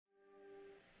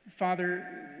Father,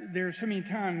 there are so many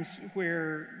times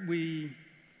where we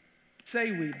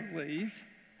say we believe,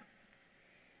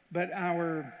 but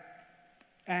our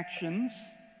actions,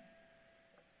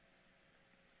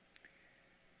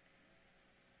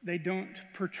 they don't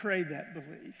portray that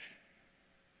belief.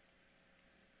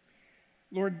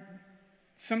 Lord,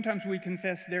 sometimes we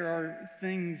confess there are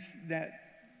things that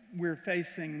we're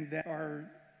facing that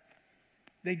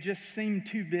they just seem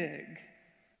too big.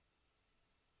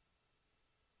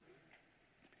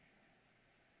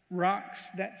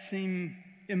 Rocks that seem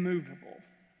immovable.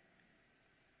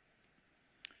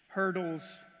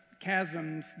 Hurdles,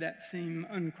 chasms that seem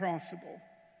uncrossable.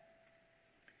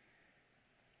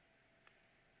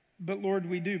 But Lord,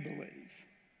 we do believe.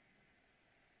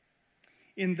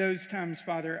 In those times,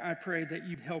 Father, I pray that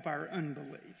you'd help our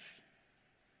unbelief.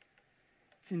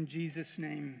 It's in Jesus'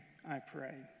 name I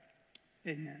pray.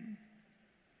 Amen.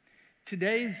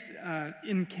 Today's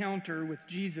encounter with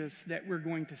Jesus that we're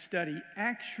going to study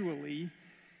actually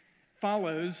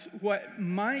follows what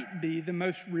might be the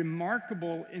most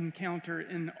remarkable encounter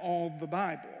in all the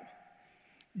Bible.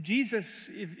 Jesus,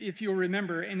 if you'll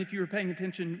remember, and if you were paying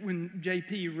attention when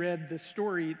JP read the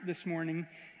story this morning,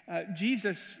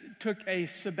 Jesus took a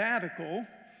sabbatical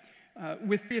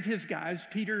with three of his guys,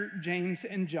 Peter, James,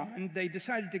 and John. They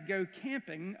decided to go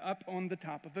camping up on the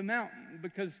top of a mountain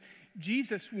because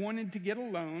Jesus wanted to get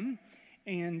alone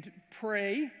and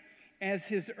pray as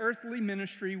his earthly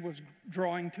ministry was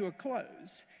drawing to a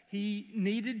close. He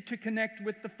needed to connect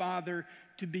with the Father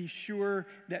to be sure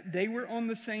that they were on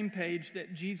the same page,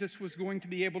 that Jesus was going to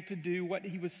be able to do what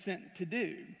he was sent to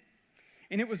do.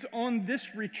 And it was on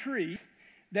this retreat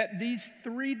that these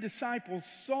three disciples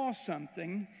saw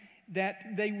something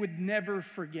that they would never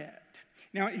forget.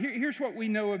 Now, here's what we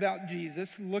know about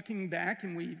Jesus, looking back,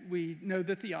 and we know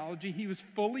the theology. He was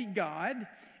fully God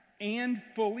and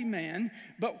fully man,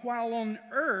 but while on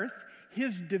earth,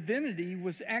 his divinity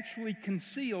was actually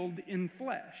concealed in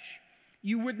flesh.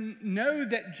 You wouldn't know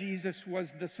that Jesus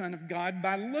was the Son of God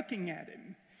by looking at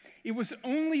him. It was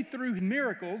only through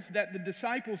miracles that the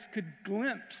disciples could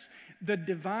glimpse the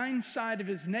divine side of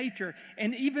his nature,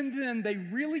 and even then, they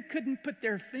really couldn't put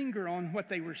their finger on what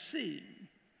they were seeing.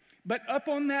 But up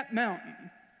on that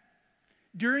mountain,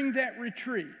 during that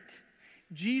retreat,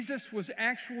 Jesus was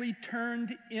actually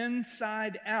turned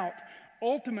inside out,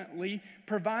 ultimately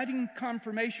providing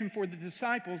confirmation for the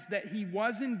disciples that he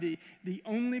was indeed the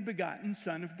only begotten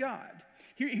Son of God.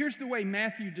 Here's the way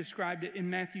Matthew described it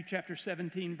in Matthew chapter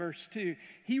 17, verse 2.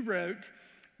 He wrote,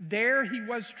 "There he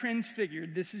was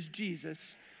transfigured," this is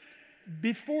Jesus,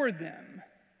 "before them.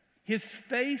 His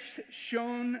face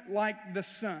shone like the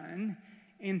sun,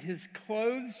 and his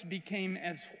clothes became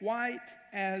as white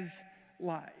as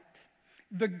light."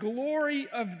 The glory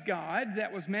of God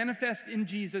that was manifest in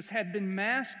Jesus had been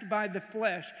masked by the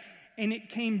flesh, and it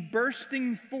came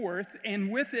bursting forth,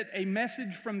 and with it a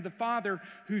message from the Father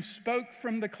who spoke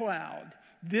from the cloud.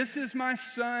 "This is my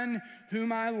Son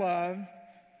whom I love.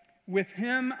 With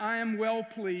him I am well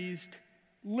pleased.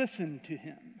 Listen to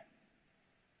him."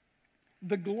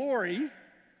 The glory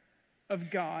of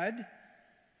God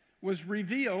was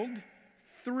revealed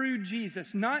through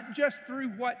Jesus, not just through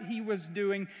what he was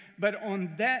doing, but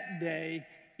on that day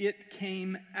it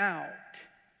came out.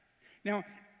 Now,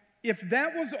 if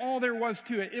that was all there was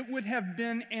to it, it would have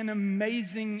been an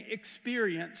amazing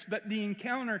experience, but the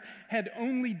encounter had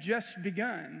only just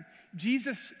begun.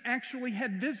 Jesus actually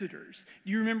had visitors.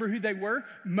 Do you remember who they were?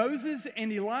 Moses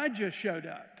and Elijah showed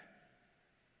up.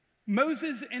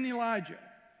 Moses and Elijah,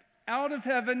 out of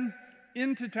heaven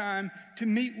into time to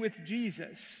meet with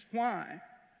Jesus. Why?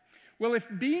 Well, if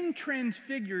being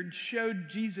transfigured showed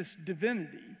Jesus'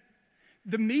 divinity,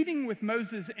 the meeting with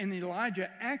Moses and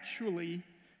Elijah actually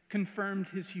confirmed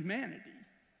his humanity.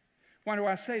 Why do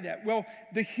I say that? Well,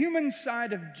 the human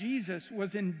side of Jesus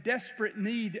was in desperate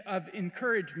need of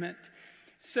encouragement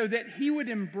so that he would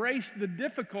embrace the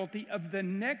difficulty of the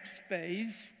next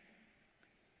phase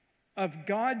of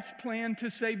God's plan to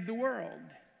save the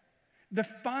world. The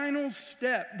final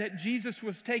step that Jesus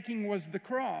was taking was the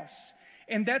cross.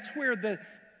 And that's where the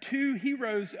two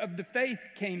heroes of the faith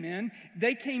came in.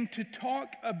 They came to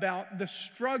talk about the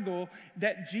struggle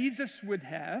that Jesus would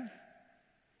have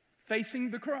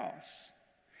facing the cross.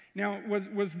 Now,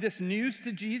 was this news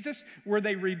to Jesus? Were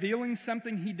they revealing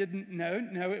something he didn't know?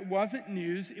 No, it wasn't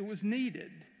news. It was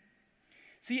needed.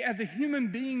 See, as a human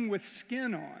being with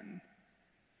skin on,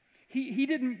 he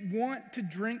didn't want to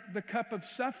drink the cup of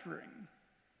suffering.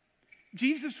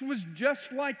 Jesus was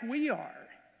just like we are.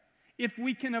 If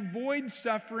we can avoid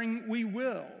suffering, we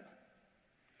will.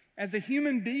 As a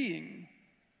human being,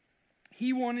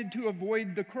 He wanted to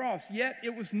avoid the cross, yet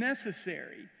it was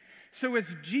necessary. So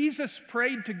as Jesus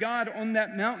prayed to God on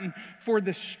that mountain for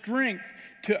the strength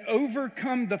to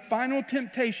overcome the final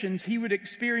temptations he would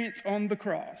experience on the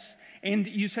cross. And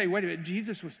you say, wait a minute,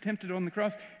 Jesus was tempted on the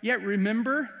cross? Yet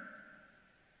remember,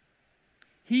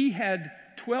 he had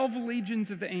 12 legions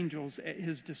of angels at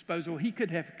his disposal. He could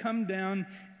have come down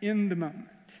in the moment.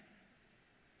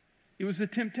 It was a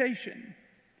temptation.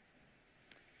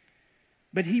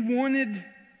 But he wanted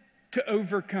to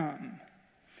overcome.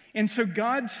 And so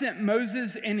God sent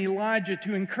Moses and Elijah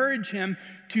to encourage him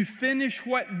to finish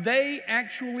what they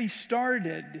actually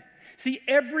started. See,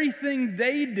 everything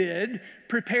they did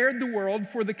prepared the world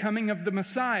for the coming of the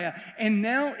Messiah. And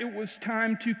now it was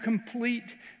time to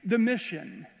complete the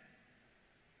mission.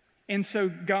 And so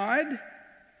God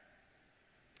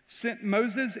sent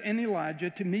Moses and Elijah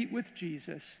to meet with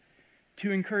Jesus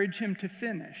to encourage him to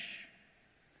finish.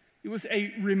 It was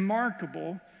a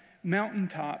remarkable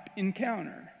mountaintop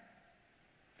encounter.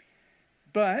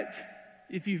 But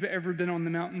if you've ever been on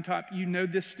the mountaintop, you know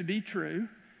this to be true.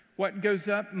 What goes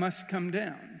up must come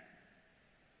down.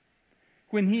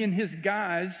 When he and his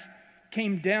guys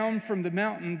came down from the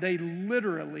mountain, they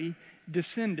literally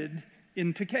descended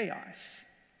into chaos.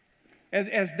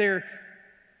 As they're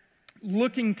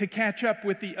looking to catch up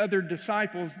with the other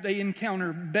disciples, they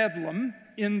encounter bedlam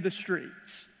in the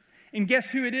streets. And guess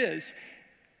who it is?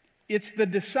 It's the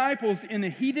disciples in a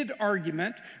heated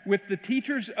argument with the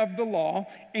teachers of the law,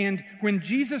 and when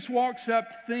Jesus walks up,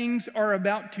 things are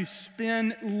about to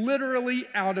spin literally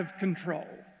out of control.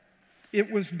 It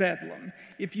was bedlam.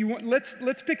 If you want,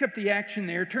 let's pick up the action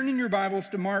there. Turn in your Bibles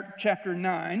to Mark chapter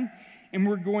 9, and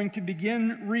we're going to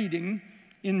begin reading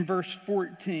in verse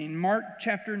 14. Mark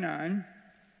chapter 9,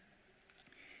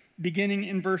 beginning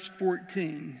in verse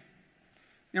 14.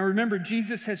 Now remember,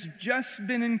 Jesus has just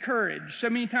been encouraged. So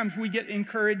many times we get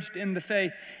encouraged in the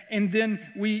faith, and then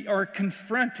we are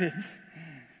confronted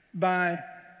by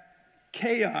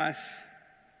chaos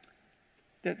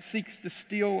that seeks to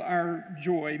steal our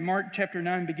joy. Mark chapter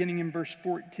 9, beginning in verse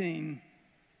 14.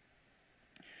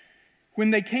 When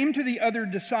they came to the other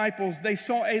disciples, they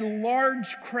saw a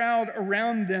large crowd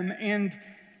around them and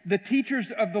the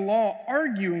teachers of the law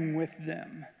arguing with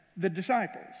them, the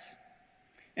disciples.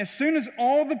 As soon as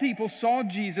all the people saw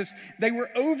Jesus, they were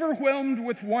overwhelmed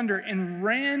with wonder and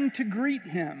ran to greet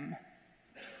him.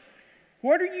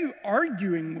 "What are you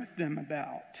arguing with them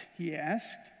about?" he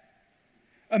asked.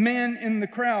 A man in the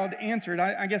crowd answered.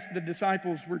 I guess the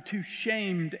disciples were too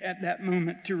shamed at that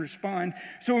moment to respond.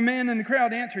 So a man in the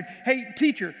crowd answered, "Hey,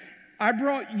 teacher, I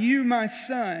brought you my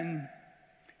son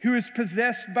who is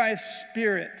possessed by a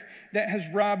spirit that has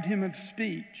robbed him of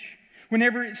speech.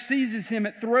 Whenever it seizes him,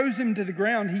 it throws him to the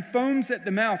ground. He foams at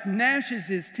the mouth, gnashes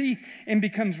his teeth, and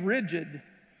becomes rigid.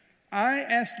 I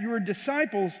asked your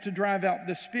disciples to drive out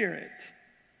the spirit,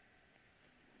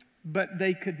 but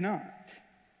they could not."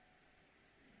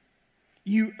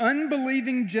 "You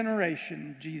unbelieving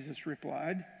generation," Jesus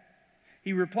replied.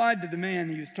 He replied to the man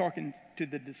he was talking to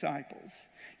the disciples.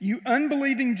 "You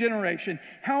unbelieving generation,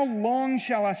 how long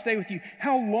shall I stay with you?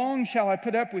 How long shall I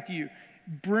put up with you?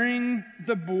 Bring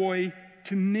the boy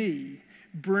to me.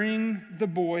 Bring the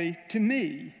boy to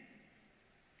me."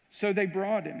 So they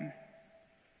brought him.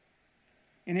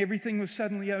 And everything was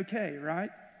suddenly okay,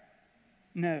 right?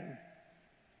 No.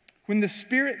 When the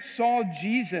spirit saw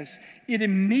Jesus, it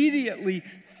immediately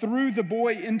threw the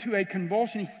boy into a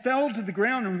convulsion. He fell to the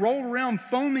ground and rolled around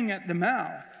foaming at the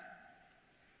mouth.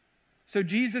 So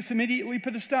Jesus immediately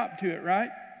put a stop to it,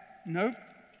 right? Nope.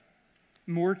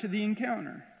 More to the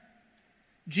encounter.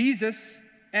 Jesus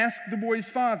asked the boy's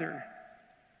father,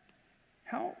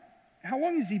 How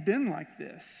long has he been like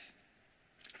this?"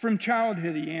 "From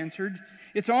childhood," he answered.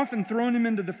 "It's often thrown him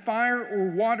into the fire or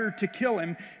water to kill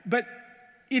him. But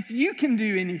if you can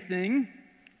do anything,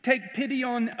 take pity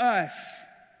on us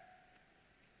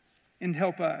and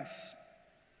help us."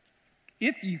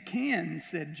 "If you can,"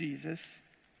 said Jesus,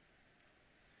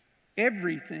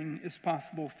 "everything is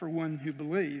possible for one who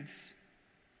believes."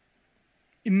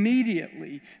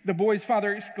 Immediately, the boy's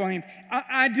father exclaimed,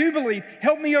 I do believe.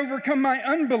 Help me overcome my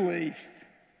unbelief."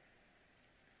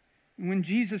 When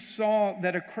Jesus saw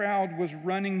that a crowd was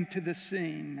running to the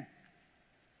scene,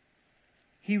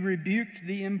 he rebuked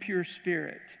the impure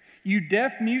spirit. "You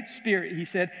deaf, mute spirit," he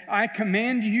said, "I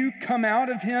command you, come out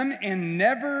of him and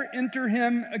never enter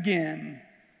him again."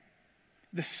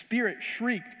 The spirit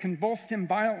shrieked, convulsed him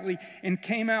violently, and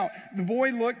came out. The boy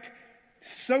looked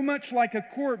so much like a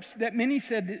corpse that many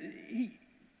said,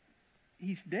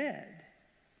 he's dead.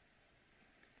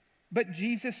 But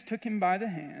Jesus took him by the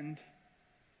hand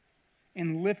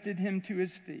and lifted him to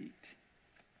his feet.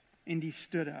 and he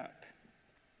stood up.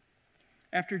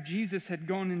 After Jesus had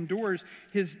gone indoors,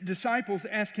 his disciples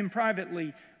asked him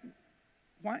privately,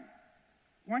 why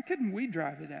couldn't we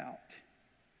drive it out?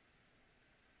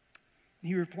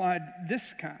 He replied,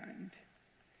 this kind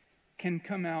can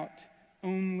come out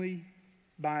only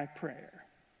by prayer.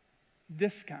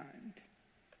 This kind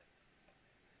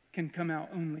can come out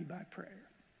only by prayer.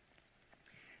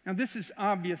 Now, this is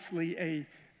obviously a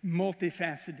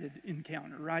multifaceted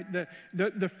encounter, right?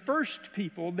 The first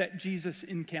people that Jesus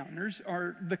encounters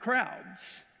are the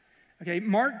crowds. Okay,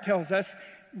 Mark tells us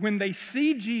when they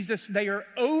see Jesus, they are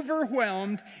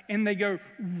overwhelmed and they go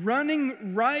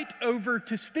running right over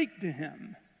to speak to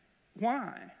him.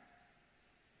 Why?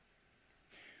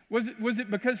 Was it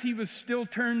because he was still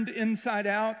turned inside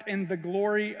out and the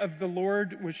glory of the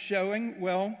Lord was showing?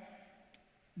 Well,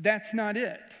 that's not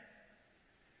it.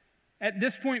 At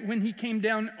this point, when he came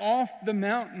down off the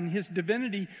mountain, his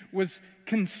divinity was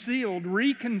concealed,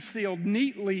 reconciled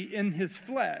neatly in his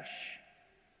flesh.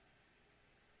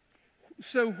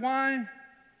 So why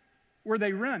were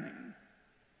they running?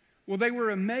 Well, they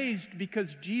were amazed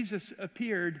because Jesus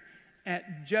appeared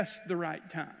at just the right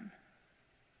time.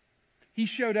 He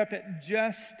showed up at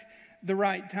just the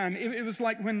right time. It was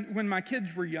like when my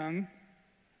kids were young,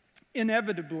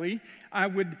 inevitably, I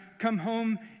would come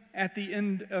home at the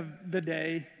end of the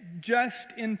day just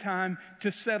in time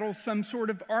to settle some sort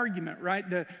of argument, right?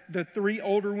 The three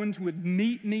older ones would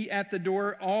meet me at the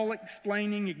door, all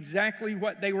explaining exactly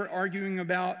what they were arguing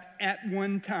about at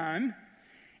one time.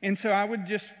 And so I would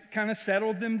just kind of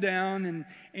settle them down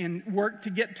and work to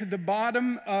get to the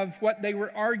bottom of what they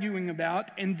were arguing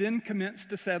about and then commence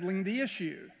to settling the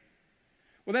issue.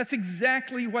 Well, that's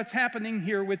exactly what's happening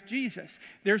here with Jesus.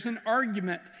 There's an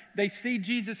argument. They see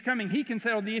Jesus coming. He can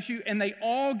settle the issue, and they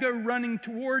all go running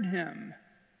toward him.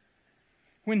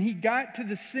 When he got to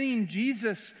the scene,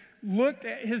 Jesus looked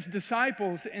at his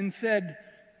disciples and said,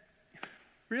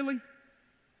 "Really?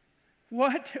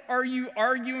 What are you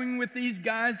arguing with these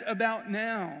guys about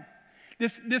now?"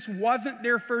 This wasn't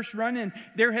their first run-in.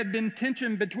 There had been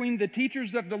tension between the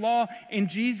teachers of the law and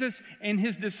Jesus and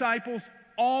his disciples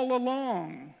all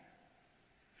along.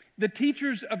 The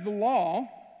teachers of the law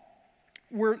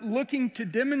were looking to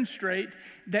demonstrate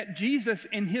that Jesus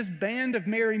and his band of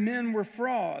merry men were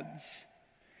frauds.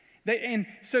 And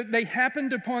so they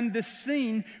happened upon this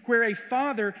scene where a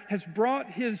father has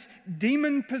brought his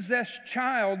demon-possessed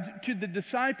child to the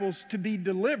disciples to be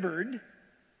delivered.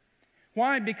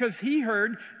 Why? Because he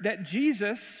heard that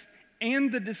Jesus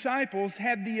and the disciples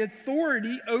had the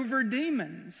authority over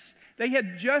demons. They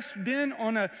had just been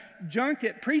on a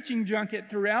preaching junket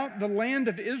throughout the land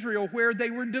of Israel where they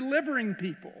were delivering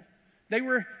people. They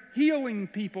were healing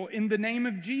people in the name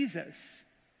of Jesus.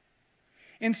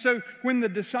 And so when the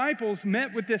disciples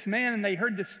met with this man and they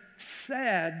heard this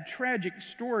sad, tragic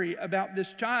story about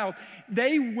this child,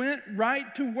 they went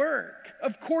right to work.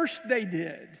 Of course they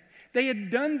did. They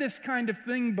had done this kind of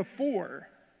thing before.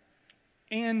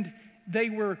 And they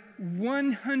were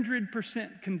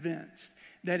 100% convinced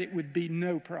that it would be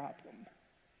no problem.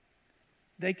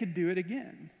 They could do it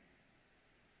again.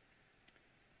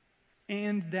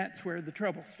 And that's where the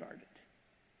trouble started.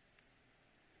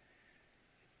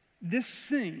 This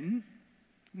scene,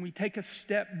 when we take a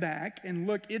step back and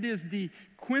look, it is the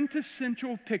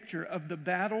quintessential picture of the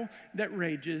battle that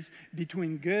rages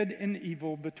between good and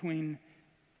evil, between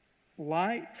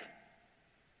light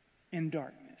and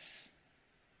darkness.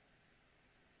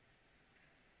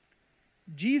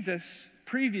 Jesus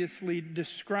previously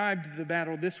described the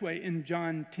battle this way in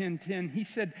John 10:10. He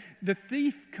said, "The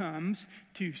thief comes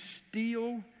to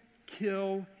steal,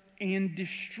 kill, and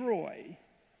destroy.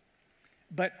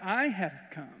 But I have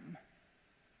come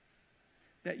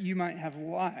that you might have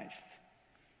life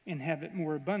and have it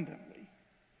more abundantly."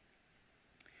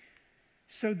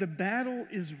 So the battle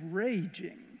is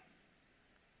raging.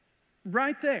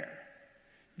 Right there.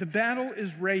 The battle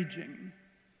is raging.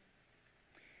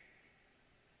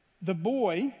 The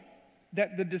boy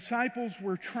that the disciples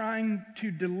were trying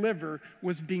to deliver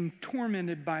was being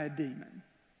tormented by a demon.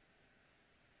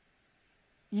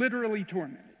 Literally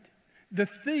tormented. The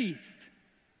thief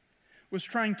was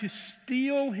trying to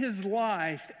steal his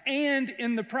life and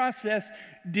in the process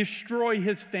destroy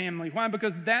his family. Why?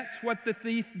 Because that's what the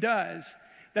thief does.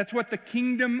 That's what the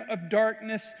kingdom of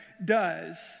darkness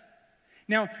does.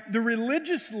 Now, the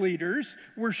religious leaders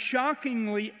were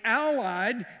shockingly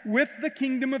allied with the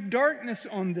kingdom of darkness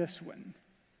on this one.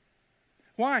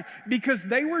 Why? Because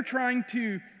they were trying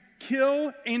to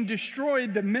kill and destroy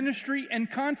the ministry and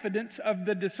confidence of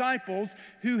the disciples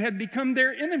who had become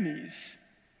their enemies.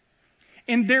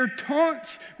 And their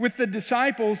taunts with the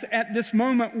disciples at this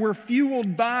moment were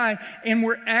fueled by and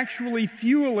were actually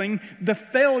fueling the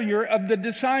failure of the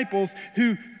disciples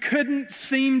who couldn't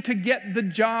seem to get the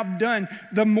job done.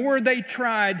 The more they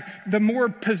tried, the more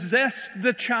possessed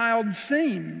the child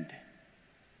seemed.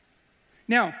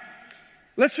 Now,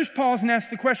 let's just pause and ask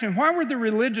the question, why were the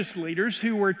religious leaders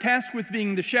who were tasked with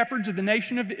being the shepherds of the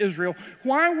nation of Israel,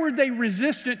 why were they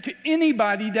resistant to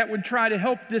anybody that would try to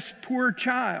help this poor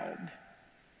child?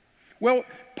 Well,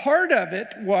 part of it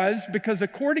was because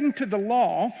according to the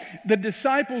law, the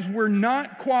disciples were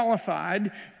not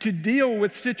qualified to deal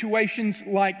with situations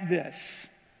like this.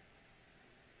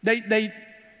 They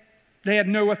had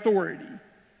no authority.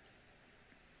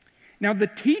 Now, the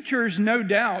teachers, no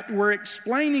doubt, were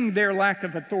explaining their lack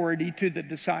of authority to the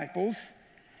disciples,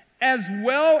 as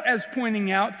well as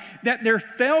pointing out that their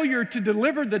failure to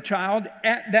deliver the child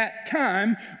at that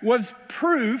time was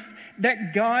proof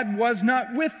that God was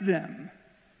not with them.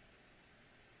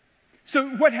 So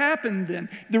what happened then?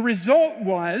 The result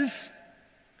was,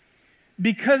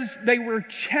 because they were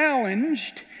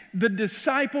challenged, the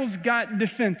disciples got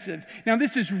defensive. Now,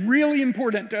 this is really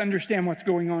important to understand what's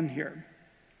going on here.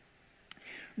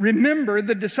 Remember,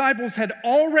 the disciples had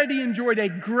already enjoyed a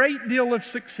great deal of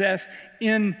success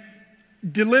in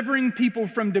delivering people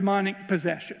from demonic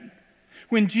possession.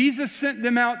 When Jesus sent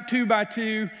them out 2 by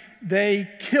 2, they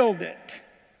killed it.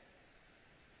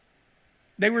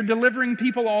 They were delivering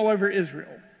people all over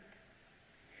Israel.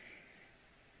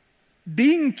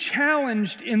 Being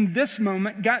challenged in this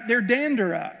moment got their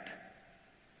dander up.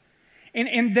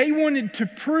 And they wanted to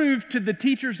prove to the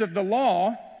teachers of the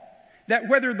law that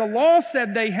whether the law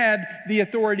said they had the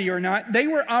authority or not, they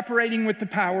were operating with the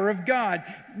power of God.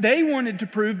 They wanted to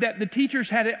prove that the teachers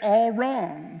had it all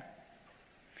wrong.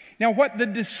 Now, what the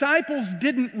disciples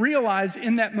didn't realize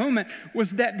in that moment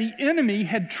was that the enemy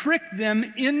had tricked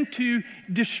them into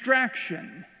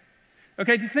distraction.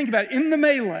 Okay, to think about it, in the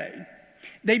melee,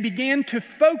 they began to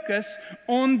focus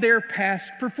on their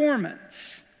past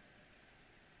performance,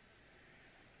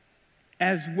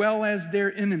 as well as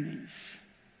their enemies.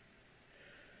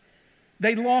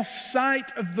 They lost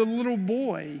sight of the little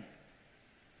boy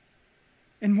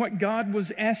and what God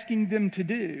was asking them to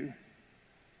do.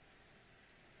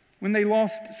 When they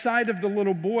lost sight of the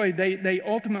little boy, they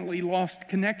ultimately lost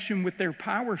connection with their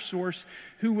power source,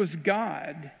 who was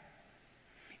God.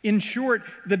 In short,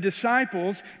 the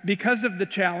disciples, because of the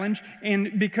challenge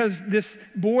and because this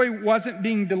boy wasn't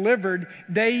being delivered,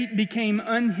 they became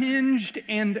unhinged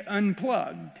and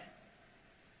unplugged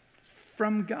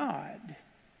from God.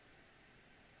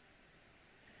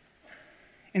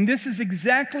 And this is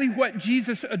exactly what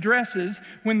Jesus addresses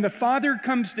when the Father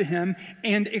comes to him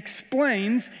and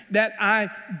explains that I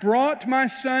brought my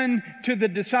son to the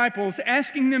disciples,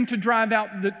 asking them to drive out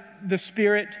the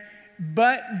spirit,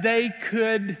 but they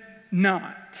could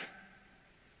not.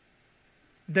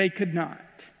 They could not.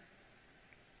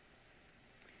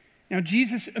 Now,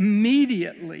 Jesus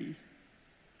immediately,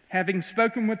 having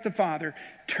spoken with the Father,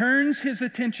 turns his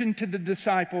attention to the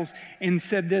disciples and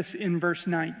said this in verse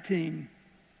 19.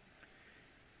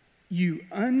 You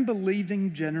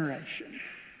unbelieving generation,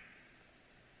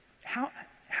 how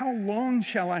long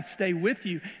shall I stay with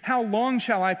you? How long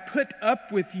shall I put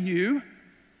up with you?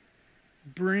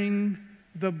 Bring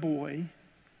the boy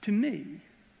to me.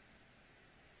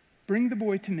 Bring the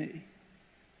boy to me.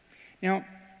 Now,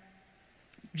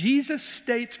 Jesus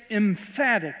states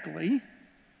emphatically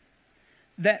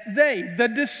that they, the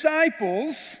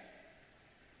disciples,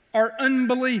 are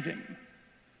unbelieving.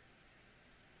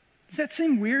 Does that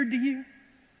seem weird to you?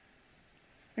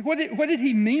 Like what did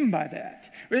he mean by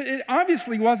that? It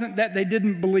obviously wasn't that they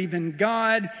didn't believe in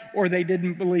God or they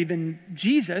didn't believe in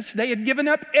Jesus. They had given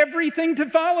up everything to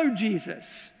follow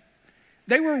Jesus.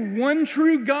 They were one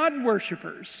true God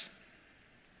worshipers.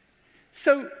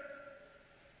 So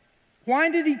why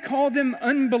did he call them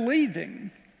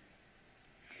unbelieving?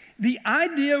 The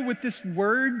idea with this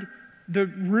word, the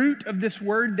root of this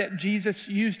word that Jesus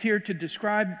used here to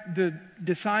describe the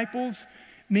disciples,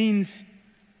 means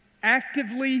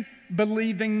actively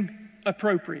believing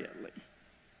appropriately.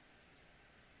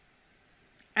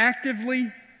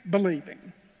 Actively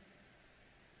believing.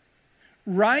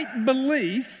 Right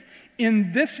belief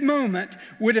in this moment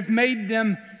would have made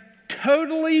them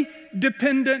totally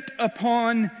dependent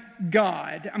upon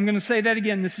God. I'm going to say that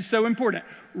again. This is so important.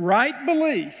 Right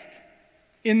belief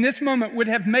in this moment would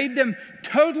have made them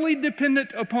totally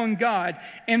dependent upon God.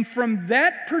 And from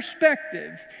that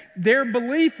perspective, their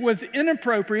belief was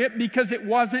inappropriate because it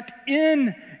wasn't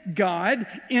in God.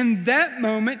 In that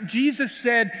moment, Jesus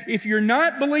said, if you're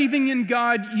not believing in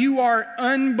God, you are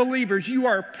unbelievers. You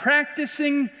are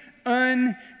practicing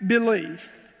unbelief.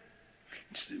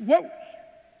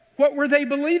 What were they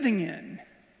believing in?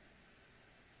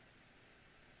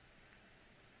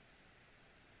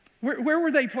 Where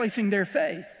were they placing their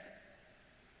faith?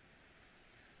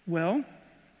 Well,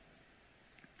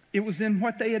 it was in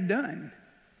what they had done.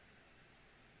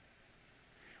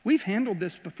 We've handled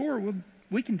this before.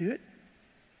 We can do it.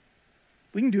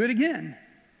 We can do it again.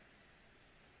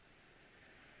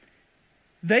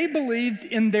 They believed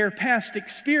in their past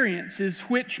experiences,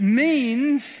 which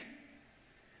means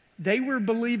they were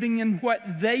believing in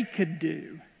what they could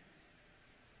do.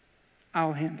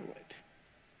 I'll handle it.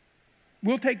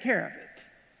 We'll take care of it.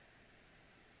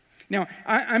 Now,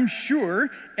 I'm sure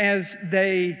as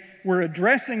they were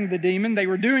addressing the demon, they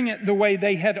were doing it the way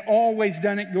they had always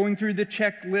done it, going through the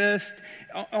checklist.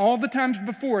 All the times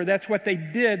before, that's what they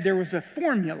did. There was a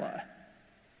formula.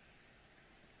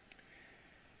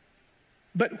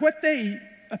 But what they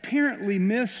apparently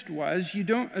missed was you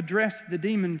don't address the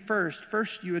demon first.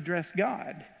 First, you address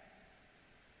God.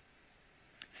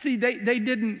 See, they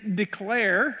didn't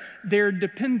declare their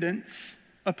dependence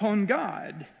upon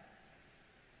God.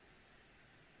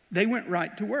 They went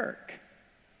right to work.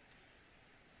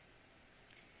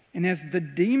 And as the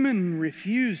demon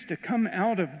refused to come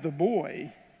out of the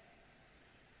boy,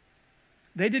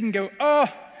 they didn't go, oh,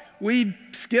 we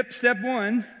skipped step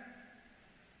one.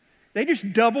 They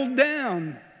just doubled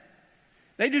down.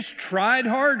 They just tried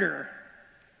harder.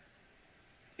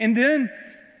 And then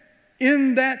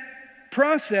in that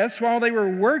process, while they were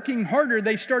working harder,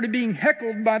 they started being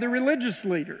heckled by the religious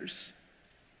leaders.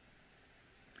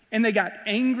 And they got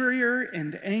angrier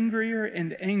and angrier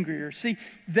and angrier. See,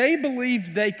 they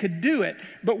believed they could do it,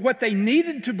 but what they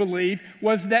needed to believe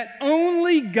was that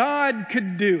only God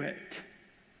could do it.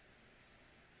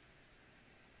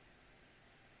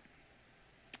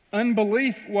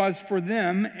 Unbelief was for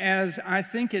them, as I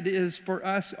think it is for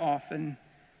us often,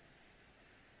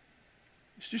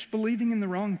 it's just believing in the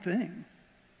wrong thing.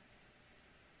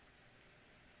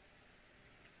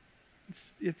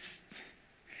 It's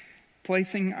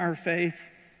placing our faith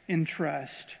and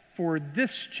trust for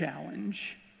this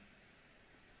challenge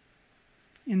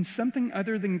in something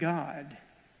other than God.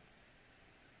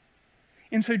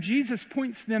 And so Jesus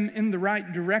points them in the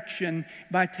right direction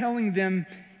by telling them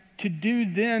to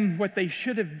do then what they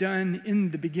should have done in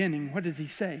the beginning. What does he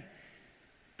say?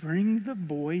 Bring the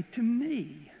boy to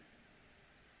me.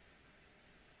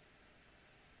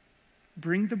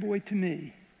 Bring the boy to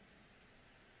me.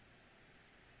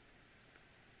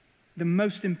 The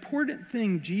most important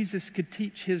thing Jesus could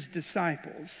teach his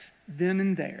disciples then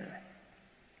and there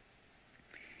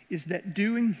is that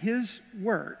doing his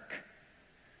work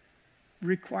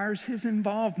requires his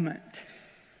involvement.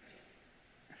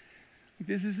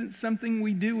 This isn't something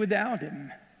we do without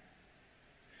him.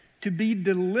 To be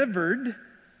delivered,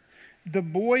 the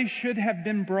boy should have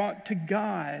been brought to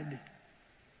God.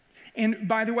 And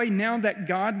by the way, now that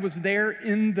God was there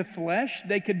in the flesh,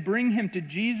 they could bring him to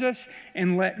Jesus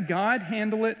and let God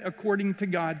handle it according to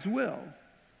God's will.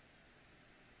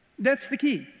 That's the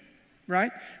key,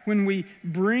 right? When we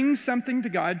bring something to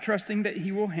God, trusting that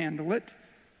he will handle it,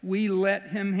 we let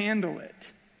him handle it.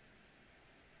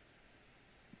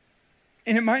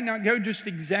 And it might not go just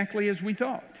exactly as we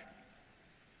thought.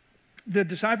 The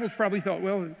disciples probably thought,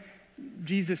 well,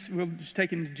 we'll just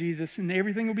take him to Jesus and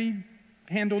everything will be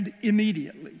handled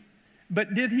immediately.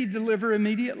 But did he deliver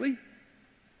immediately?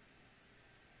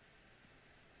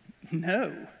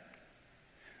 No.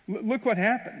 Look what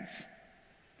happens.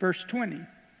 Verse 20.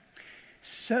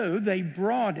 So they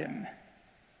brought him.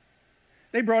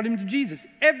 They brought him to Jesus.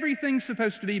 Everything's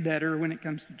supposed to be better when it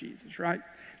comes to Jesus, right?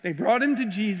 They brought him to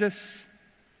Jesus,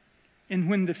 and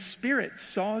when the Spirit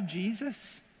saw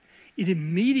Jesus, it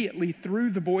immediately threw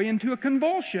the boy into a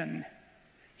convulsion.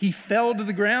 He fell to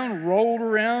the ground, rolled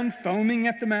around, foaming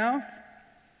at the mouth.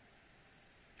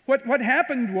 What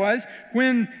happened was,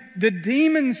 when the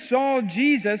demon saw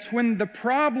Jesus, when the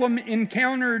problem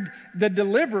encountered the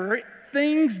deliverer,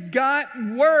 things got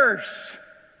worse.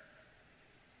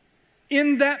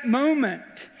 In that moment,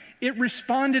 it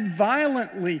responded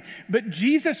violently, but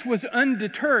Jesus was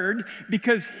undeterred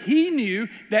because he knew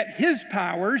that his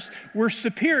powers were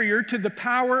superior to the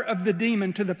power of the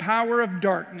demon, to the power of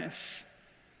darkness.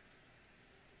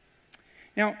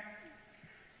 Now,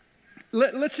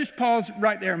 let's just pause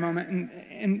right there a moment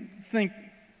and think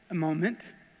a moment.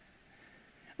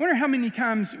 wonder how many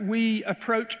times we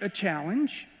approach a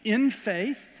challenge in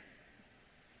faith,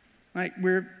 like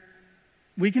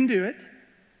we can do it,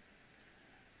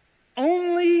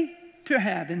 only to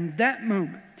have in that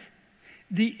moment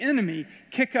the enemy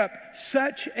kick up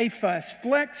such a fuss,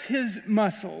 flex his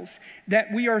muscles,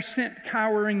 that we are sent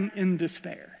cowering in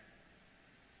despair.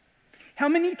 How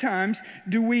many times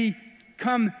do we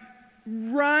come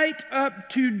right up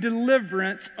to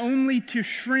deliverance only to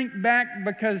shrink back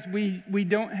because we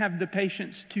don't have the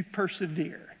patience to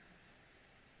persevere?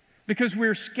 Because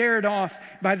we're scared off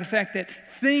by the fact that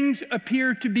things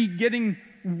appear to be getting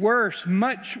worse,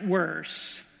 much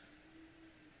worse.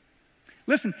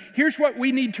 Listen, here's what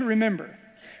we need to remember.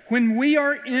 When we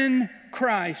are in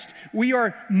Christ, we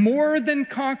are more than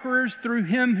conquerors through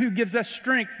Him who gives us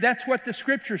strength. That's what the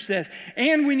Scripture says.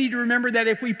 And we need to remember that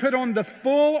if we put on the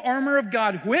full armor of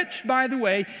God, which, by the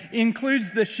way,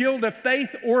 includes the shield of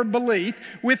faith or belief,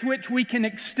 with which we can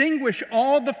extinguish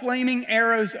all the flaming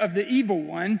arrows of the evil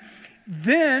one,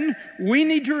 then we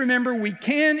need to remember we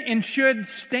can and should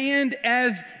stand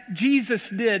as Jesus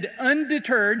did,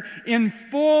 undeterred, in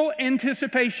full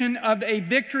anticipation of a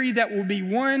victory that will be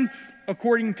won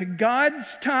according to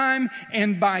God's time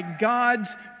and by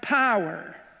God's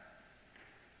power.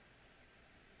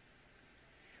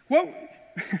 Well,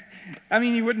 I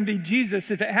mean, he wouldn't be Jesus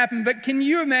if it happened, but can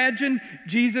you imagine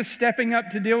Jesus stepping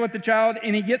up to deal with the child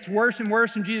and he gets worse and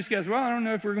worse and Jesus goes, well, I don't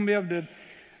know if we're going to be able to,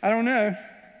 I don't know.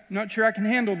 I'm not sure I can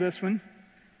handle this one.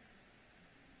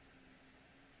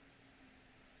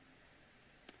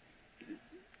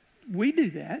 We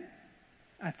do that,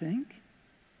 I think.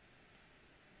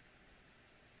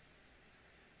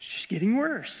 It's just getting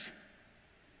worse.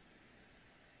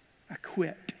 I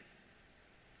quit.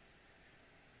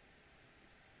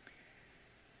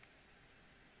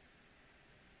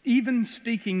 Even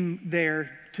speaking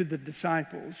there to the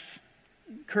disciples,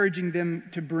 encouraging them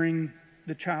to bring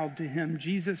the child to him,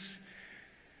 Jesus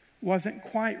wasn't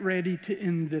quite ready to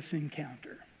end this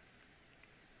encounter.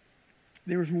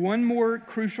 There was one more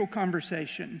crucial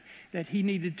conversation that he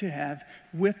needed to have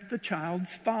with the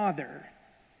child's father,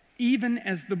 even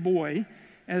as the boy,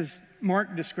 as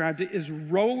Mark described it, is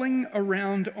rolling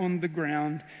around on the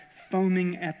ground,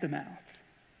 foaming at the mouth.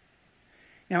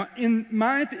 Now,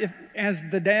 if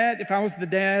I was the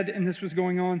dad and this was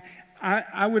going on,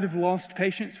 I would have lost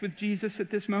patience with Jesus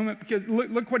at this moment, because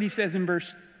look what he says in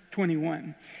verse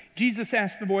 21. Jesus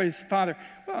asked the boy's father,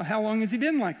 well, how long has he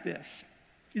been like this?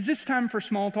 Is this time for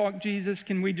small talk, Jesus?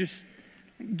 Can we just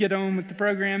get on with the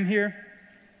program here?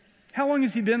 How long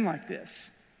has he been like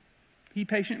this? He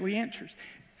patiently answers,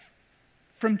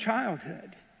 from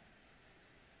childhood.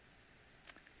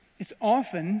 It's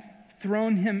often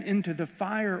thrown him into the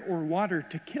fire or water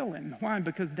to kill him. Why?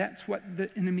 Because that's what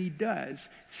the enemy does: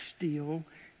 steal,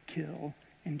 kill,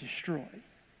 and destroy.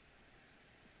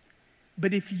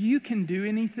 But if you can do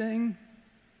anything,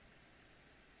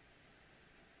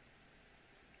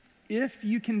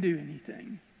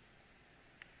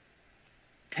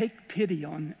 take pity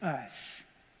on us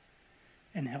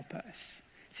and help us.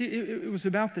 See, it was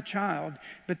about the child,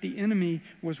 but the enemy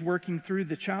was working through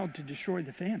the child to destroy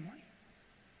the family.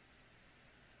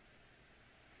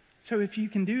 So if you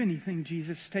can do anything,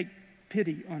 Jesus, take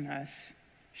pity on us.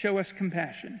 Show us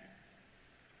compassion.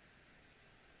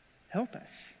 Help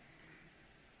us.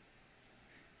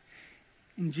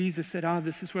 And Jesus said,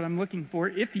 this is what I'm looking for.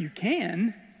 If you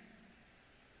can,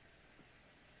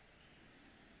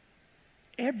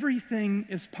 everything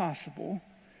is possible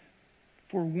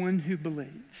for one who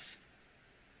believes.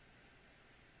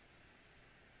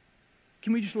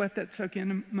 Can we just let that soak in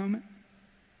a moment?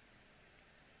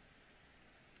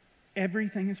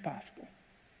 Everything is possible.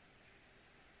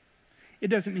 It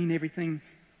doesn't mean everything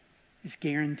is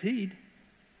guaranteed.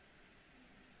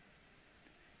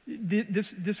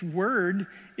 This word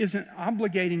isn't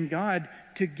obligating God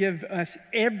to give us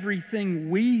everything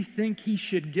we think He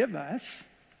should give us.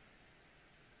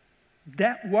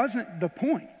 That wasn't the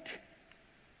point.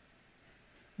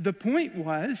 The point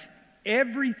was,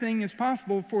 everything is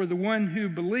possible for the one who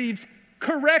believes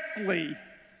correctly.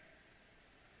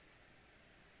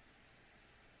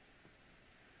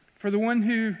 For the one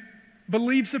who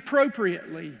believes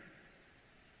appropriately.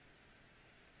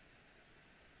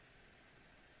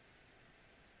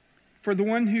 For the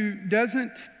one who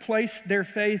doesn't place their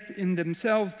faith in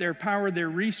themselves, their power, their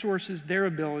resources, their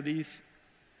abilities,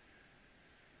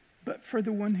 but for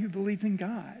the one who believes in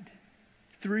God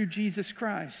through Jesus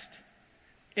Christ.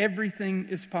 Everything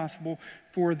is possible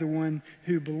for the one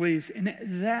who believes. And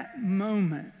at that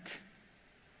moment,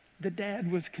 the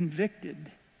dad was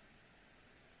convicted.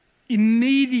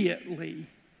 Immediately,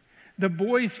 the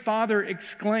boy's father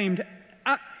exclaimed,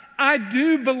 I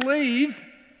do believe.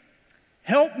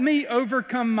 Help me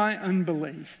overcome my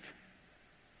unbelief.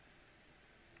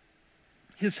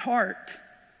 His heart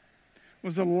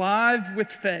was alive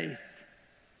with faith.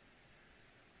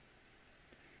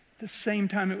 At the same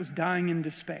time, it was dying in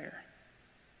despair.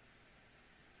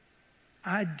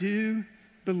 I do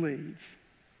believe.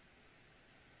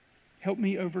 Help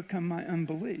me overcome my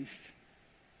unbelief.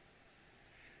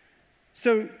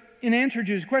 So, in answer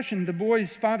to his question, the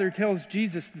boy's father tells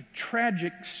Jesus the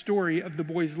tragic story of the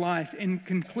boy's life and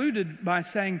concluded by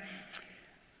saying,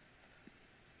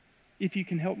 if you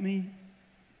can help me,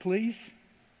 please.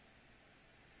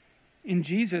 And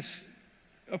Jesus,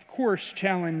 of course,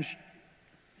 challenged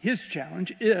his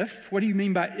challenge. If, what do you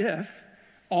mean by if?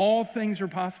 All things are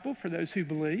possible for those who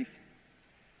believe.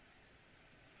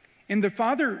 And the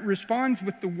father responds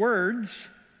with the words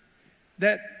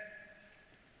that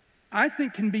I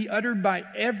think can be uttered by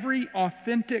every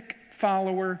authentic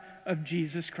follower of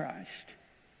Jesus Christ.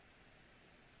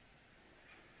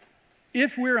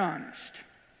 If we're honest,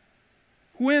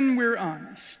 when we're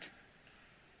honest,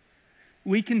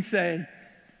 we can say,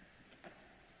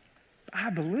 I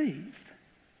believe.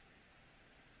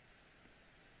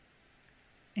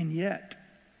 And yet,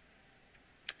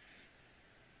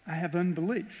 I have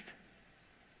unbelief.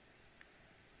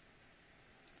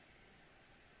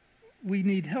 We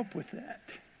need help with that.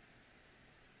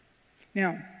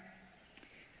 Now,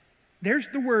 there's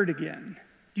the word again.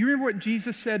 Do you remember what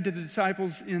Jesus said to the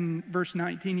disciples in verse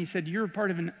 19? He said, you're a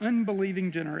part of an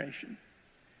unbelieving generation.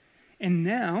 And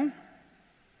now,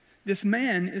 this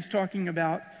man is talking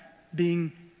about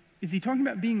is he talking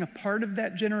about being a part of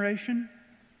that generation?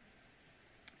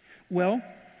 Well,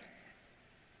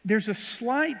 there's a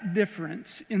slight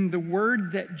difference in the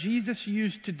word that Jesus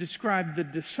used to describe the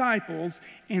disciples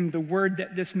and the word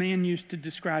that this man used to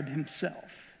describe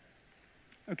himself.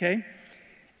 Okay?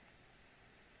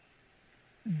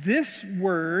 This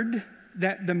word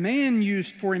that the man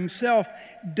used for himself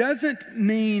doesn't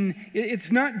mean,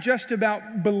 it's not just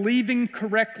about believing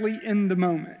correctly in the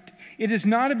moment. It is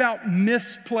not about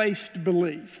misplaced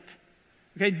belief.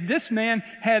 Okay, this man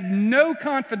had no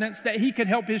confidence that he could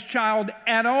help his child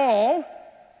at all.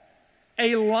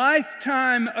 A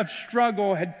lifetime of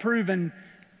struggle had proven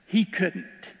he couldn't.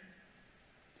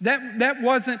 That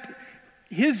wasn't,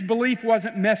 his belief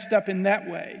wasn't messed up in that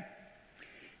way.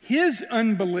 His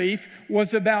unbelief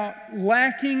was about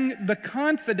lacking the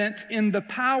confidence in the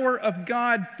power of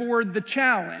God for the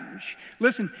challenge.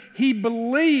 Listen, he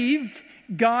believed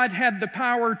God had the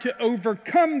power to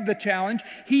overcome the challenge.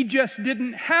 He just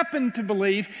didn't happen to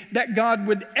believe that God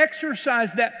would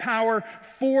exercise that power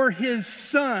for his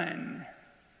son.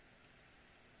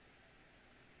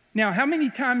 Now, how many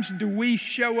times do we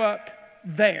show up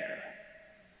there?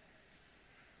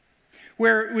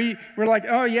 Where we're like,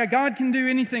 oh yeah, God can do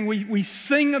anything. We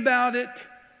sing about it.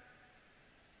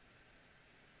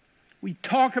 We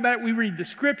talk about it, we read the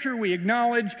scripture, we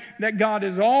acknowledge that God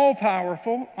is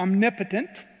all-powerful, omnipotent,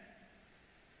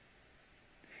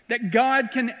 that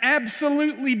God can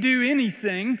absolutely do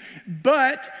anything,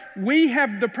 but we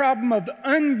have the problem of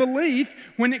unbelief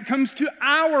when it comes to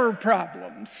our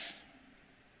problems.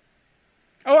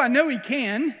 Oh, I know he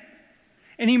can,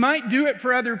 and he might do it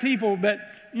for other people, but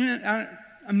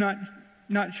I'm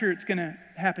not sure it's going to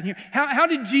happen here. How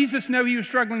did Jesus know he was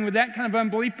struggling with that kind of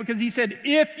unbelief? Because he said,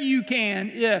 if you can,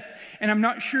 and I'm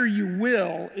not sure you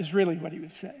will, is really what he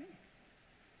was saying.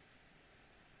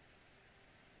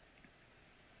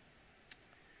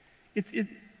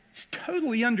 It's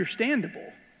totally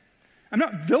understandable. I'm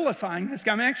not vilifying this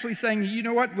guy. I'm actually saying, you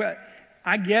know what?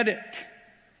 I get it.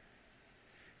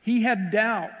 He had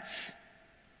doubts.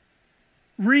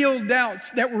 Real doubts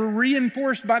that were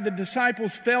reinforced by the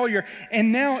disciples' failure.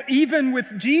 And now, even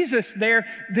with Jesus there,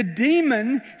 the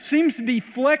demon seems to be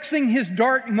flexing his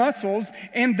dark muscles,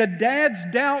 and the dad's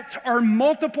doubts are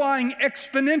multiplying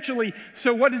exponentially.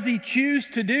 So what does he choose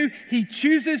to do? He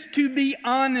chooses to be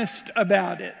honest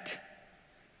about it.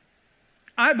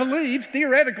 I believe,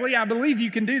 theoretically, I believe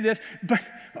you can do this, but,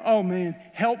 oh man,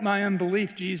 help my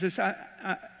unbelief, Jesus.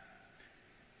 I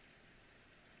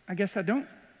guess I don't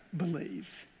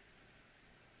believe.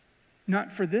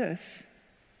 Not for this.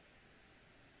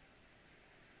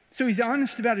 So he's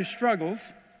honest about his struggles.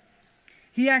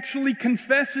 He actually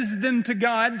confesses them to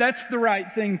God. That's the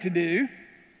right thing to do.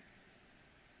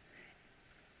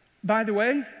 By the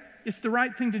way, it's the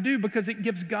right thing to do because it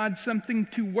gives God something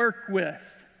to work with.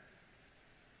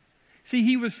 See,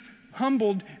 he was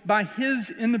humbled by his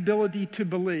inability to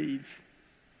believe.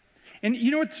 And you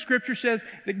know what the scripture says?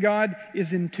 That God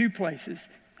is in two places.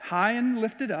 High and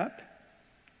lifted up,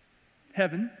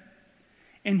 heaven,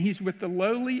 and he's with the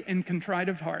lowly and contrite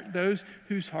of heart, those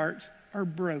whose hearts are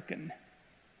broken,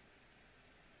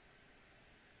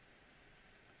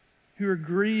 who are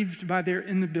grieved by their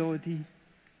inability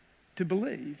to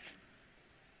believe.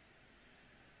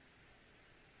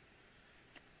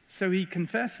 So he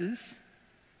confesses.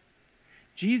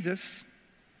 Jesus,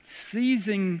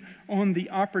 seizing on the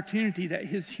opportunity that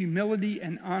his humility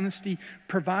and honesty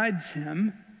provides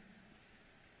him,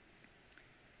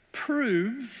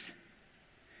 proves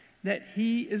that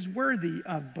he is worthy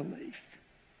of belief.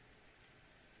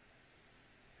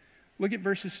 Look at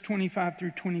verses 25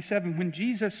 through 27. When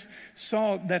Jesus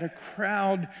saw that a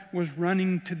crowd was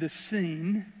running to the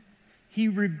scene, he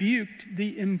rebuked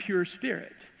the impure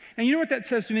spirit. And you know what that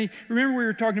says to me? Remember we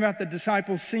were talking about the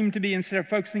disciples seemed to be, instead of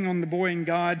focusing on the boy and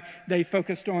God, they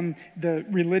focused on the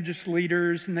religious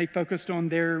leaders and they focused on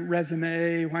their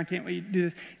resume. Why can't we do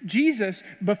this? Jesus,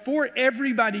 before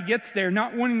everybody gets there,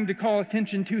 not wanting to call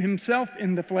attention to himself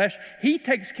in the flesh, he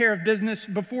takes care of business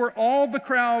before all the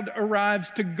crowd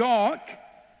arrives to gawk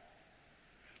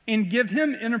and give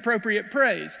him inappropriate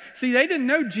praise. See, they didn't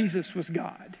know Jesus was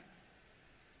God.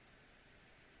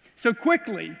 So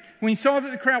quickly, when he saw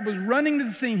that the crowd was running to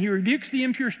the scene, he rebukes the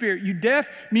impure spirit. You deaf,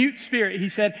 mute spirit, he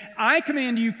said, I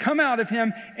command you, come out of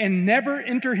him and never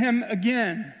enter him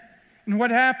again. And what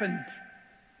happened?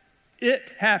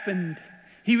 It happened.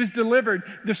 He was delivered.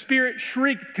 The spirit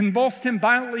shrieked, convulsed him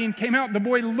violently, and came out. The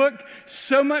boy looked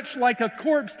so much like a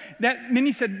corpse that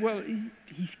many said, well,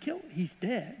 he's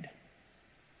dead.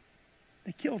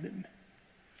 They killed him.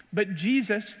 But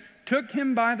Jesus took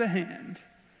him by the hand,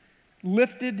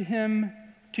 lifted him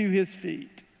to his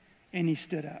feet, and he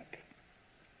stood up.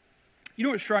 You know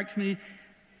what strikes me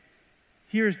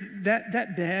here is that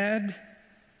dad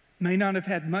may not have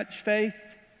had much faith,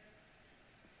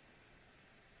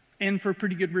 and for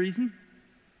pretty good reason.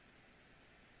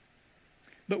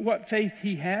 But what faith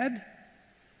he had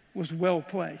was well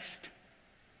placed.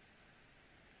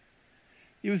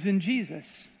 It was in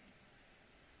Jesus.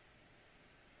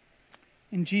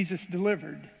 And Jesus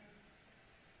delivered.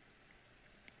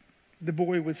 The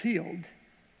boy was healed.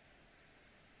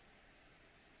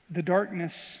 The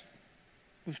darkness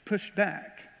was pushed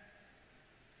back.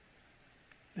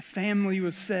 The family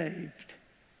was saved.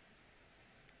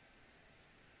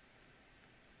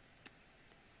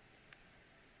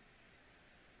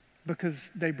 Because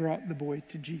they brought the boy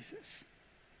to Jesus.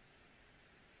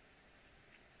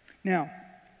 Now,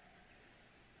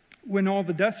 when all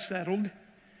the dust settled,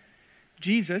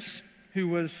 Jesus, who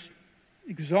was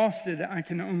exhausted, I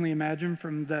can only imagine,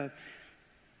 from the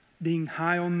being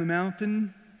high on the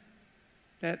mountain,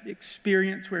 that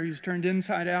experience where he was turned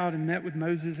inside out and met with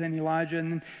Moses and Elijah,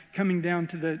 and then coming down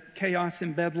to the chaos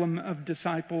and bedlam of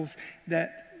disciples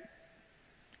that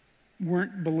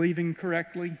weren't believing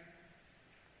correctly.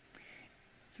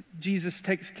 Jesus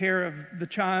takes care of the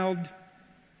child,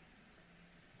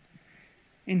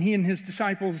 and he and his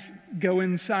disciples go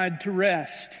inside to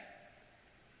rest.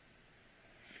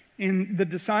 And the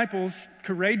disciples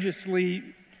courageously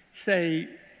say,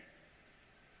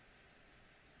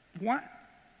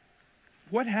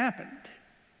 What happened?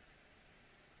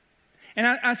 And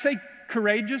I say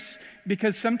courageous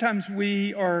because sometimes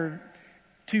we are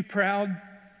too proud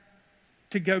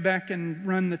to go back and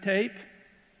run the tape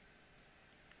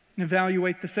and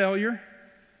evaluate the failure.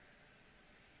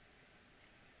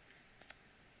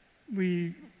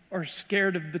 We are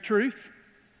scared of the truth.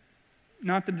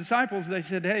 Not the disciples. They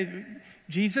said, hey,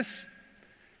 Jesus,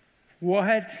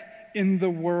 what in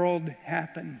the world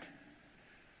happened?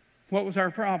 What was our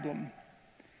problem?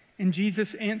 And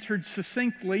Jesus answered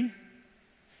succinctly, and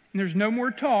there's no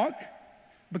more talk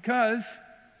because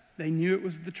they knew it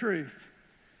was the truth.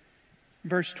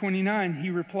 Verse 29,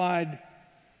 he replied,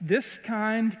 this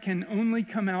kind can only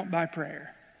come out by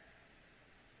prayer.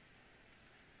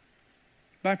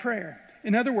 By prayer.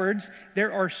 In other words,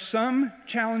 there are some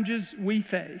challenges we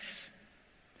face,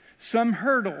 some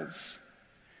hurdles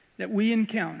that we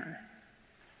encounter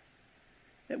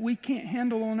that we can't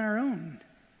handle on our own.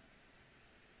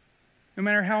 No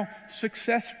matter how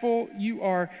successful you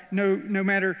are, no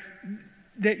matter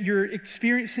that you're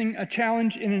experiencing a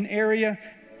challenge in an area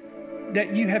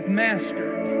that you have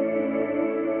mastered,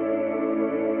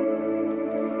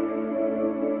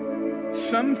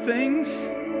 some things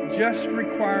just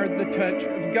require the touch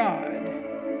of God.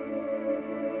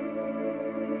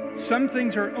 Some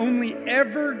things are only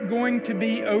ever going to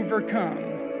be overcome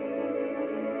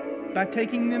by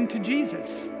taking them to Jesus.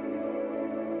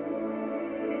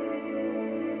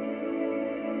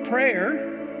 Prayer,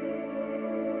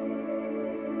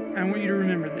 I want you to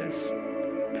remember this.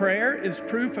 Prayer is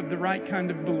proof of the right kind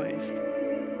of belief.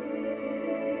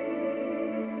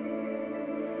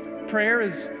 Prayer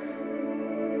is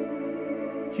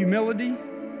humility.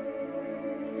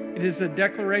 It is a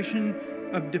declaration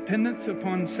of dependence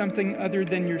upon something other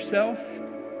than yourself.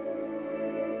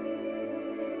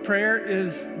 Prayer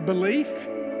is belief.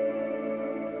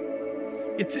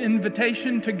 It's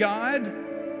invitation to God.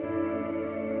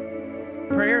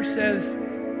 Prayer says,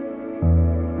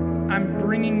 I'm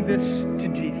bringing this to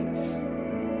Jesus.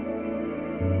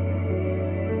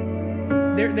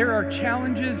 There are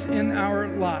challenges in our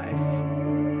life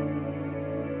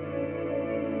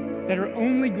that are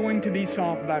only going to be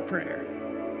solved by prayer.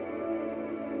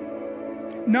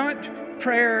 Not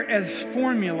prayer as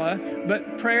formula,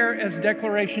 but prayer as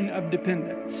declaration of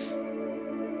dependence.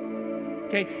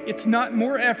 Okay, it's not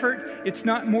more effort, it's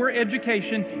not more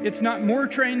education, it's not more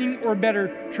training or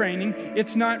better training,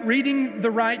 it's not reading the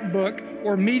right book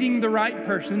or meeting the right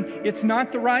person, it's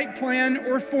not the right plan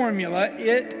or formula,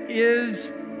 it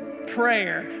is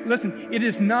prayer. Listen, it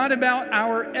is not about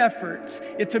our efforts,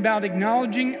 it's about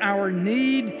acknowledging our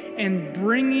need and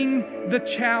bringing the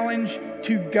challenge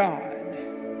to God.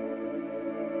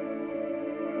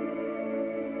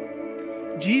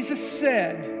 Jesus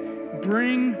said,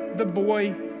 bring the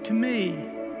boy to me.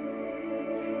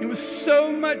 It was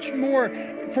so much more,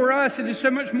 for us, it is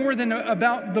so much more than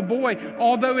about the boy,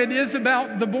 although it is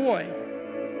about the boy.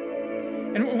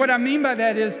 And what I mean by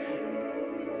that is,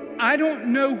 I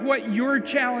don't know what your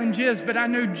challenge is, but I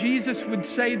know Jesus would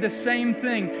say the same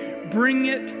thing. Bring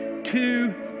it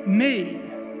to me.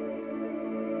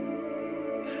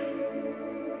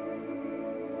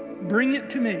 Bring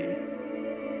it to me.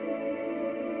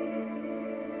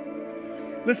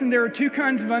 Listen, there are two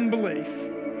kinds of unbelief.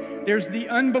 There's the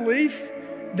unbelief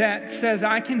that says,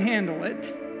 I can handle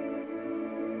it.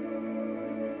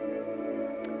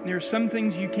 There's some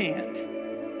things you can't.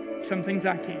 Some things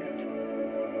I can't.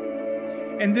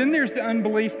 And then there's the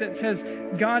unbelief that says,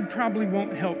 God probably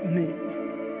won't help me.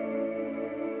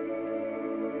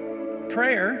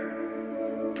 Prayer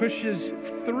pushes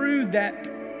through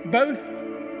that, both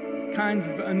kinds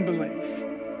of unbelief.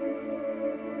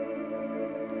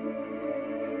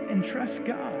 And trust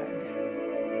God.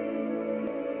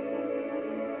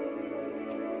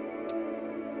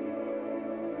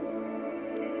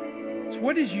 So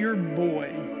what is your boy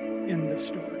in the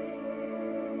story?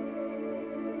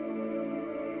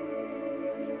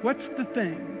 What's the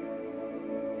thing?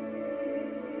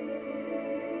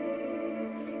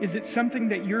 Is it something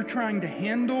that you're trying to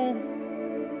handle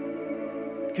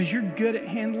because you're good at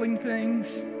handling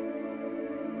things?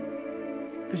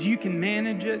 Because you can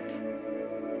manage it?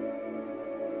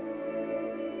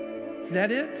 Is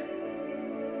that it?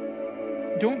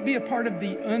 Don't be a part of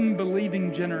the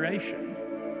unbelieving generation.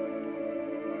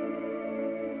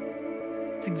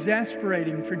 It's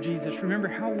exasperating for Jesus. Remember,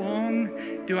 how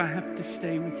long do I have to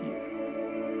stay with you?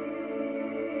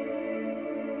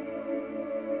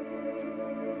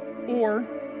 Or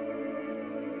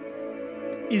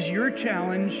is your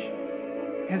challenge,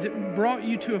 has it brought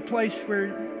you to a place where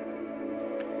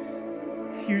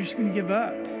you're just going to give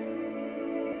up?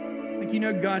 Like, you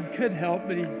know, God could help,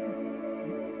 but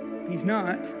He's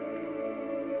not.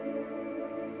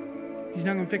 He's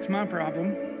not going to fix my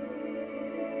problem.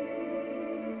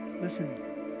 Listen.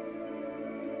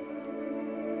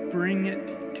 Bring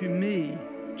it to me,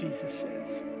 Jesus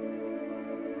says.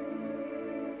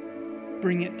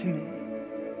 Bring it to me.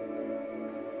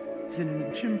 Is it an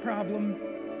addiction problem?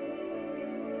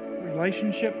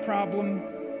 Relationship problem?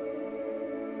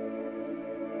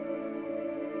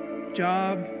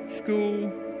 Job? School?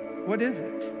 What is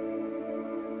it?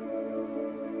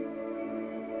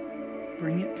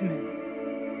 Bring it to me.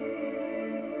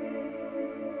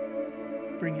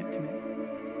 Bring it to me.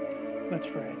 Let's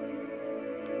pray.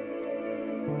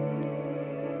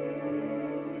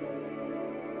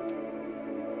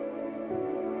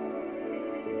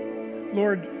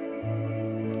 Lord,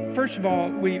 first of all,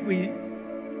 we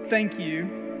thank you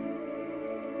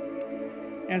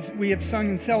as we have sung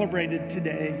and celebrated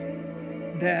today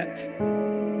that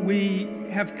we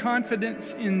have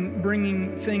confidence in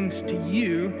bringing things to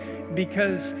you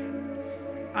because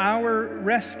our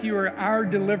rescuer, our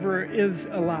deliverer is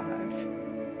alive.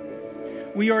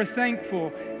 We are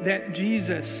thankful that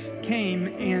Jesus came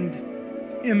and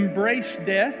embraced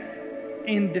death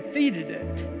and defeated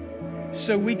it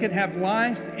so we could have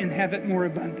life and have it more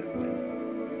abundantly.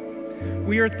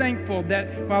 We are thankful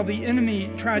that while the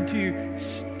enemy tried to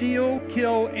steal,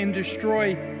 kill, and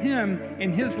destroy him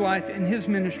and his life and his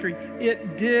ministry,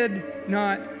 it did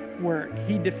not work.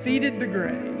 He defeated the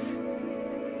grave.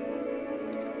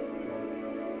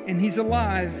 and He's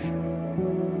alive.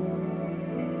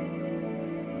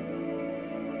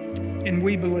 And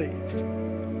we believe.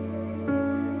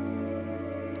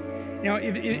 Now,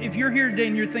 if you're here today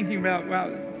and you're thinking about,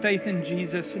 wow, faith in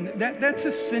Jesus, and that's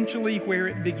essentially where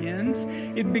it begins.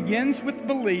 It begins with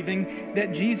believing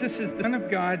that Jesus is the Son of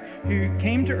God who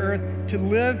came to earth to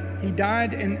live. He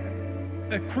died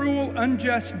a cruel,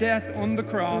 unjust death on the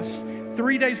cross.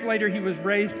 3 days later, He was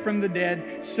raised from the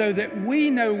dead so that we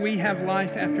know we have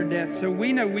life after death. So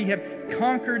we know we have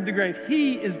conquered the grave.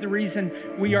 He is the reason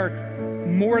we are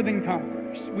more than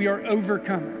conquerors. We are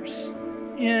overcomers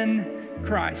in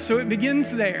Christ. So it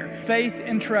begins there. Faith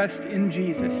and trust in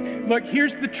Jesus. Look,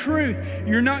 here's the truth.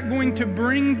 You're not going to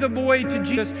bring the boy to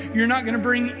Jesus. You're not going to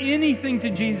bring anything to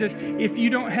Jesus if you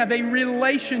don't have a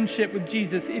relationship with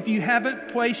Jesus, if you haven't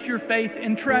placed your faith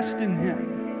and trust in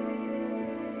Him.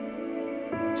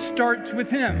 Starts with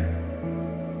Him.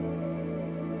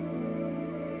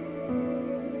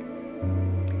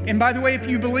 And by the way, if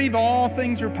you believe, all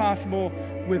things are possible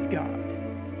with God.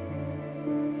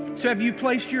 So have you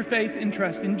placed your faith and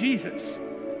trust in Jesus?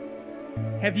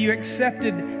 Have you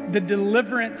accepted the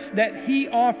deliverance that He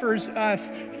offers us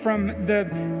from the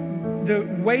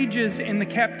wages and the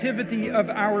captivity of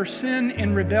our sin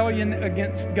and rebellion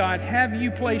against God? Have you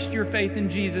placed your faith in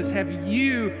Jesus? Have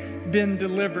you been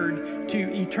delivered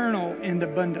to eternal and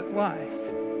abundant life?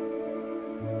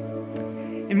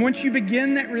 And once you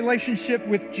begin that relationship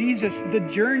with Jesus, the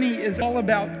journey is all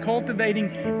about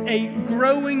cultivating a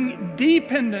growing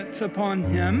dependence upon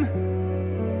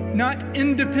Him, not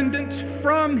independence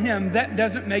from Him. That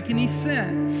doesn't make any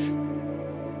sense.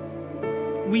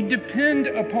 We depend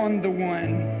upon the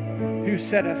one who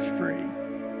set us free.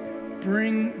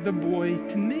 Bring the boy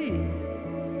to me.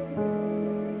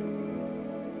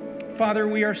 Father,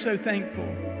 we are so thankful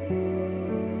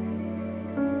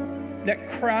that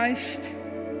Christ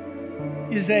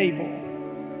is able.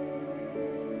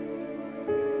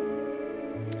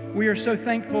 We are so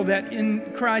thankful that in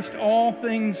Christ all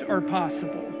things are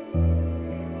possible.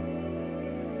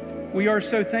 We are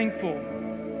so thankful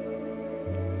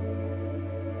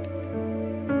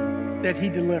that He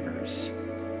delivers.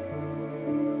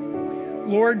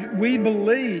 Lord, we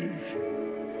believe,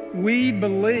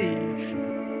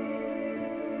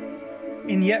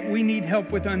 and yet we need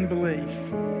help with unbelief.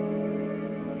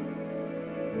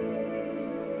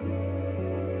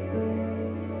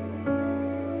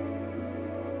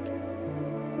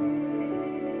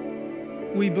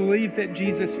 We believe that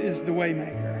Jesus is the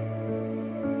waymaker.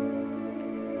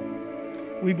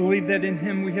 We believe that in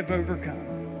Him we have overcome.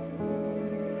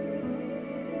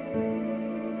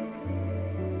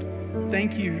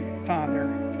 Thank you, Father,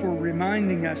 for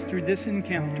reminding us through this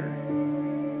encounter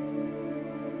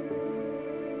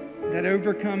that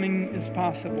overcoming is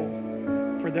possible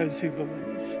for those who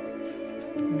believe.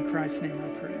 In Christ's name I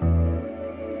pray.